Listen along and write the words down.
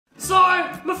So,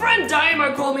 my friend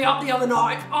Damo called me up the other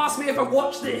night, asked me if I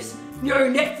watched this new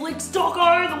Netflix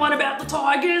doco, the one about the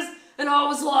tigers, and I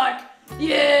was like, nah.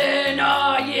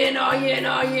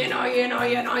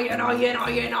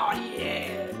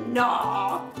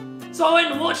 So I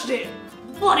went and watched it.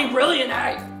 Bloody brilliant,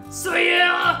 eh? So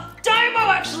yeah, Damo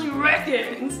actually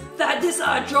reckons that this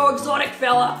Joe Exotic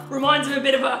fella reminds him a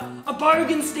bit of a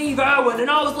bogan Steve Irwin, and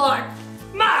I was like,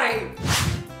 mate,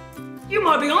 you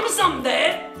might be onto something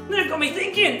there. And then it got me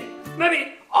thinking,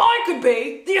 maybe I could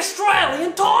be the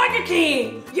Australian Tiger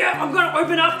King. Yeah, I'm gonna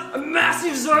open up a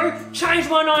massive zoo, change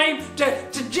my name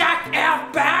to Jack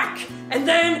Outback, and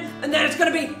then it's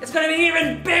gonna be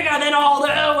even bigger than old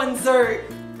Irwin Zoo.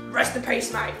 Rest in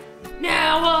peace, mate.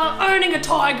 Now, owning a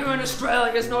tiger in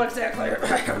Australia is not exactly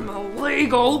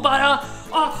illegal, but I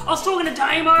was talking to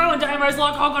Damo, and Damo's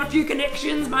like, I've got a few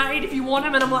connections, mate, if you want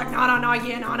them, and I'm like, no,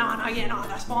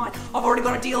 that's fine. I've already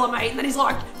got a dealer, mate. And then he's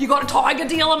like, you got a tiger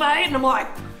dealer, mate? And I'm like,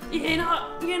 no,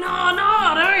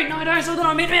 I don't. So then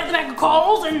I met him out the back of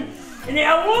Coles, and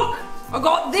now look, I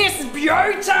got this beauty.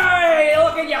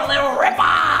 Look at your little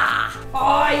ripper.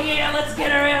 Oh yeah, let's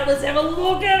get her out. Let's have a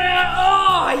look at her.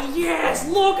 Oh yes,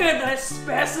 look at the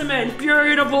specimen.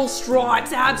 Beautiful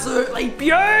stripes, absolutely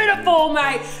beautiful,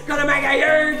 mate. Gonna make a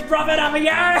huge profit of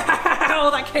you. All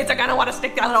the kids are gonna want to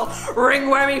stick their little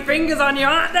ringwormy fingers on you,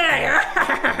 aren't they?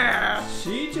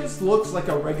 She just looks like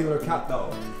a regular cat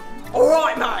though. All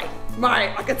right,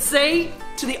 mate, I could see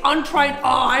to the untrained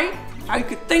eye how you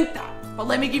could think that. But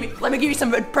let me give you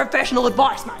some professional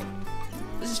advice, mate.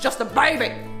 This is just a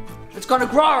baby. It's gonna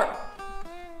grow.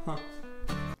 Huh.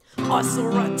 I saw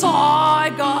a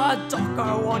tiger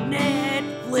doco on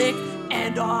Netflix,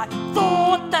 and I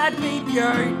thought that'd be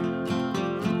beaut.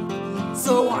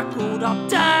 So I called up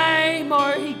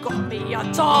Damo, he got me a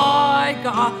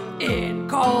tiger in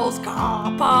Cole's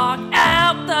car park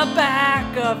out the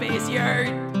back of his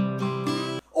ute.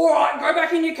 Alright, go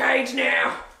back in your cage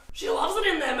now. She loves it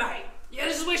in there, mate. Yeah,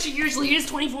 this is where she usually is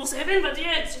 24/7, but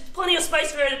yeah, it's plenty of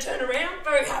space for her to turn around.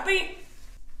 Very happy.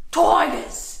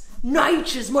 Tigers,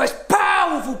 nature's most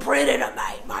powerful predator,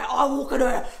 mate. I look at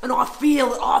her and I feel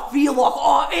like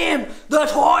I am the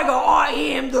tiger. I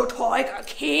am the Tiger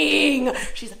King.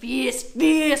 She's a fierce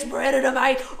predator,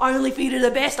 mate. I only feed her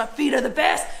the best. I feed her the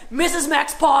best Mrs.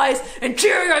 Max pies and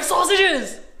Cheerio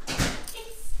sausages.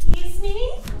 Excuse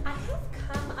me? I have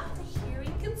come after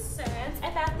hearing concerns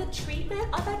about the treatment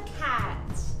of a cat.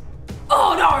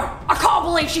 Oh no! I can't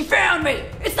believe she found me!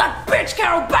 It's that bitch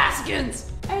Carol Baskins!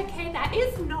 Okay, that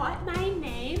is not my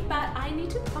name, but I need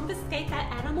to confiscate that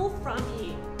animal from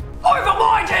you. Over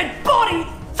my dead body!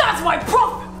 That's my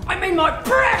profit! I mean my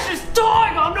precious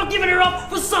tiger! I'm not giving her up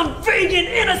for some vegan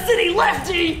inner city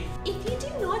lefty! If you do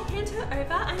not hand her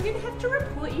over, I'm going to have to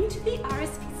report you to the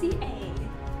RSPCA.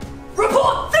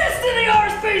 Report this to the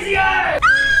RSPCA!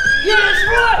 Yeah, that's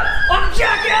right! I'm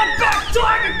Jack Outback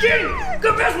Tiger King!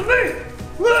 Good best with me!